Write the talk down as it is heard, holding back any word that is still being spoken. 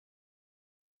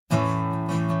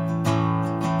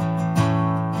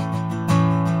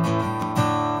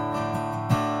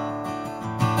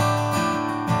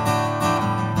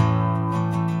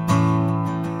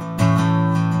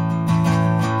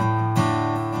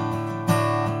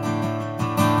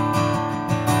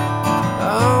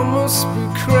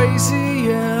crazy,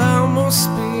 yeah, I must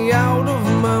be out of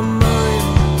my mind.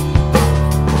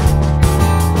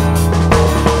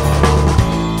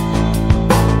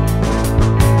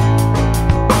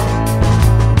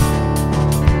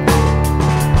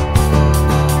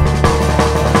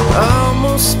 I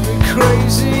must be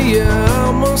crazy, yeah,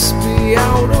 I must be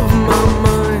out of my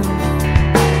mind.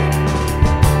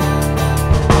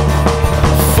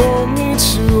 For me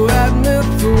to admit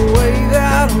the way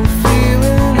that I'm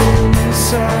feeling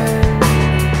inside.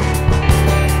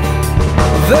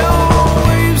 There are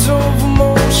waves of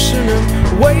emotion and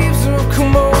waves of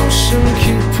commotion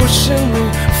keep pushing me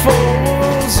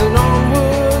forwards and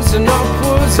onwards and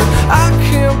upwards, and I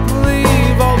can't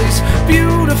believe all these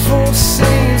beautiful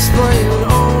scenes playing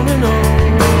on and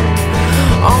on,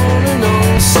 on and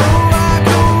on. So I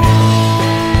go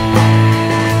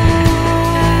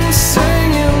on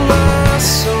singing my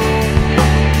song,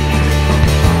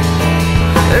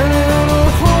 and in a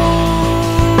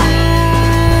whole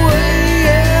way,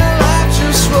 yeah, life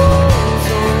just rolls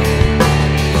on.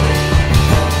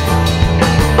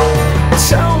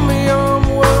 Tell me I'm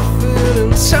worth it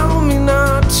and tell me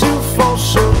not to fall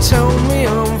short. Tell me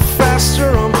I'm faster,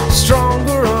 I'm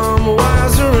stronger, I'm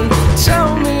wiser, and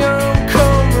tell me I'm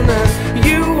coming at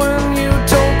you when you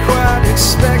don't quite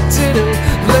expect it. And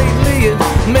lately it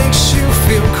makes you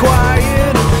feel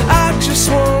quiet, and I just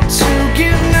want to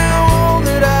give now all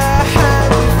that I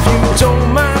have. If you don't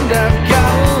mind, I've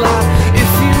got a lot.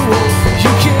 If you won't,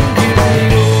 you can give me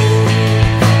all.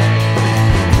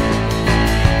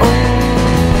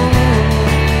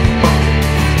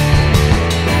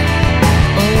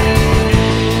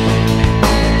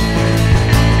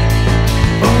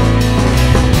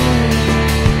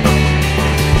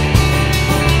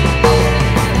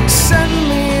 Send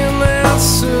me an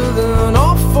answer, then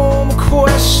I'll form a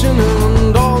question,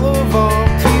 and all of our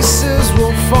pieces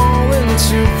will fall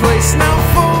into place. Now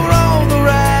for all the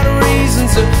right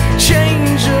reasons, a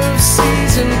change of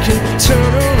season can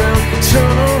turn around,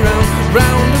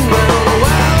 round and round.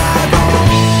 While I go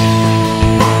on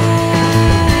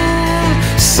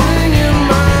singing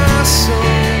my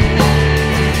song,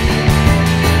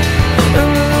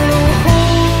 and in a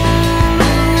whole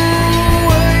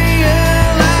way,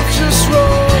 yeah, life just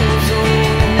rolls on.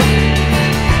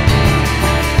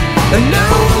 And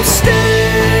now I'm standing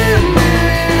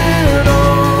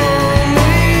on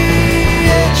the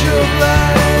edge of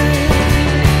life,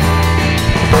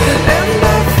 and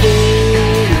I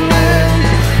feel it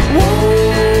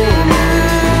warm in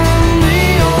me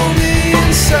on the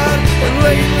inside. And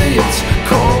lately it's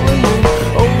calling me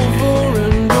over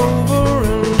and over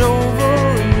and over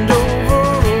and over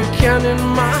again in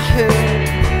my head.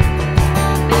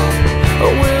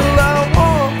 Will I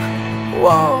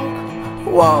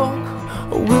walk,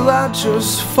 or will I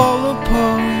just fall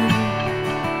apart?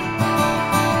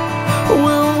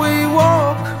 Will we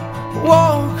walk,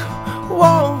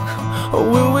 or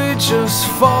will we just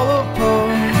fall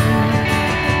apart?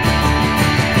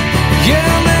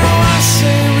 Yeah, now I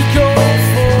say we go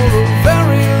for a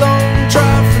very long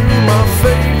drive through my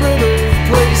favorite of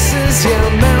places, yeah,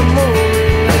 memory.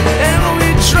 And we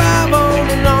drive on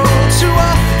and on to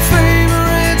our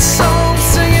favorite song,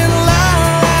 singing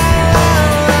loud.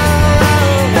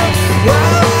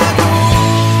 While I go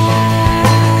on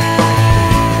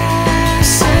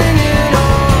singing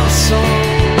our song,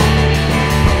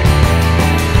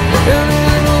 and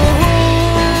in a whole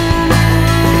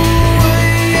way,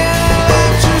 yeah,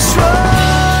 life just rolls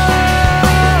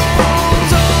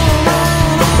on.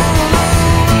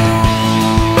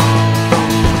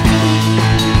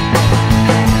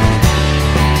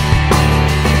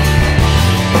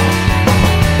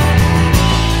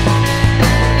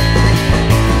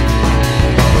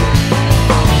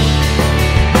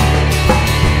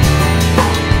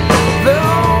 There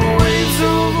are waves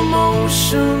of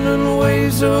emotion and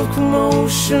waves of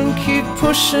commotion keep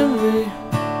pushing me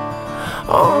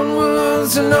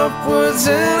onwards and upwards,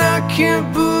 and I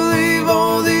can't believe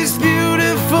all these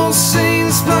beautiful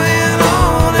scenes playing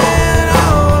on and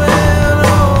on and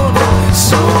on.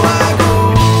 So I go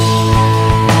on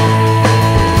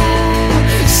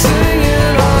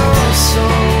singing our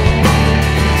song,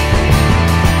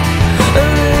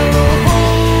 and in a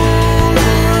whole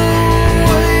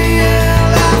way,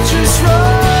 yeah, life just rolls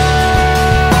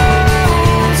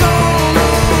on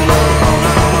and on.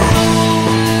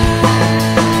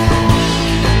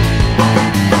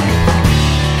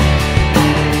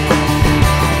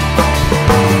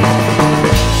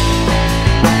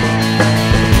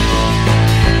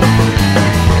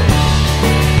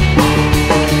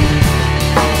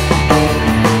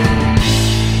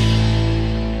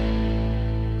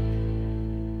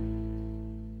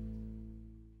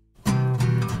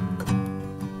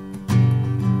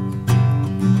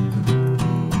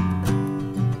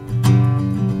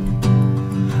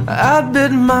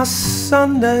 bit my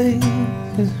Sundays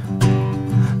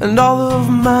and all of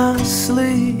my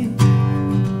sleep.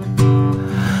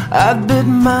 I bit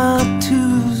my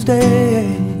Tuesdays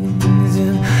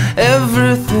and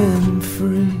everything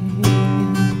free.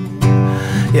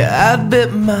 Yeah, I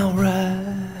bit my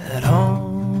ride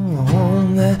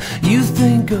home that you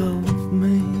think of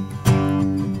me.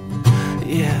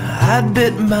 Yeah, I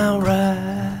bit my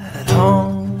ride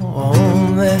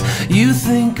home that you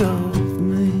think of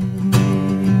me.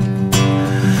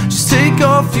 Just take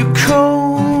off your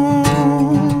coat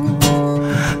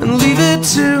and leave it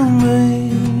to me.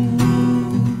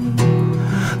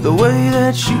 The way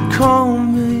that you call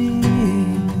me,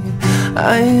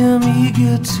 I am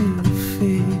eager to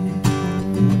feel.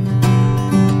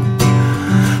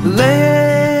 Lay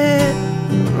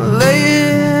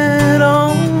it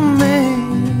on me.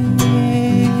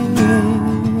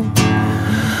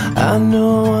 I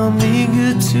know I'm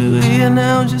eager to hear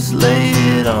now, just lay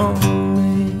it on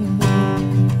me.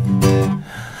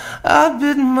 I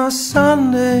bit my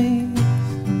Sundays,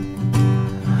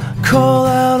 call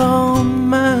out on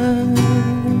mine.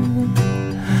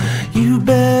 You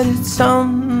bet it's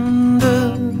underneath,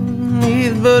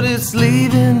 but it's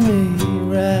leaving me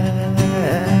right.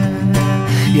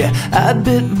 Yeah, I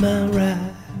bit my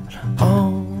ride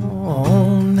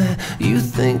on that you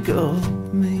think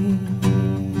of me.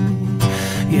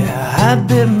 Yeah, I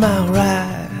bit my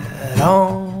ride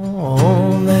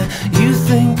on that you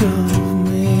think of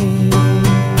me.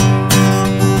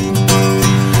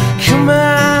 Come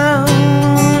out,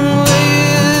 lay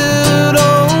it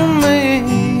on me.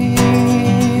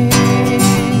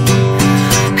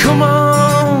 Come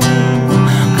on,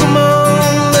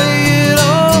 lay it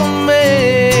on me.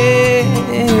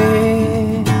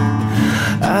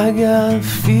 I got a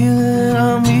feeling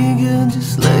I'm eager,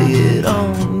 just lay it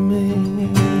on me.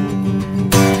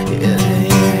 Yeah,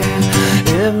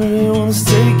 everyone's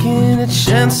taking a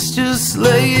chance, just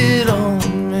lay it on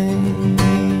me.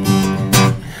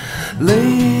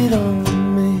 Lay it on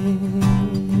me,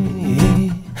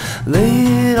 lay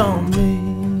it on me,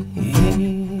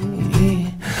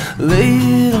 lay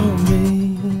it on me,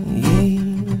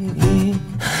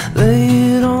 lay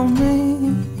it on me,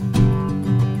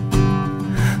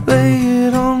 lay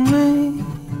it on me.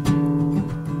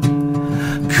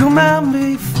 Come at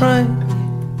me, Frank,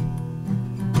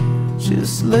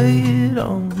 just lay it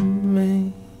on me.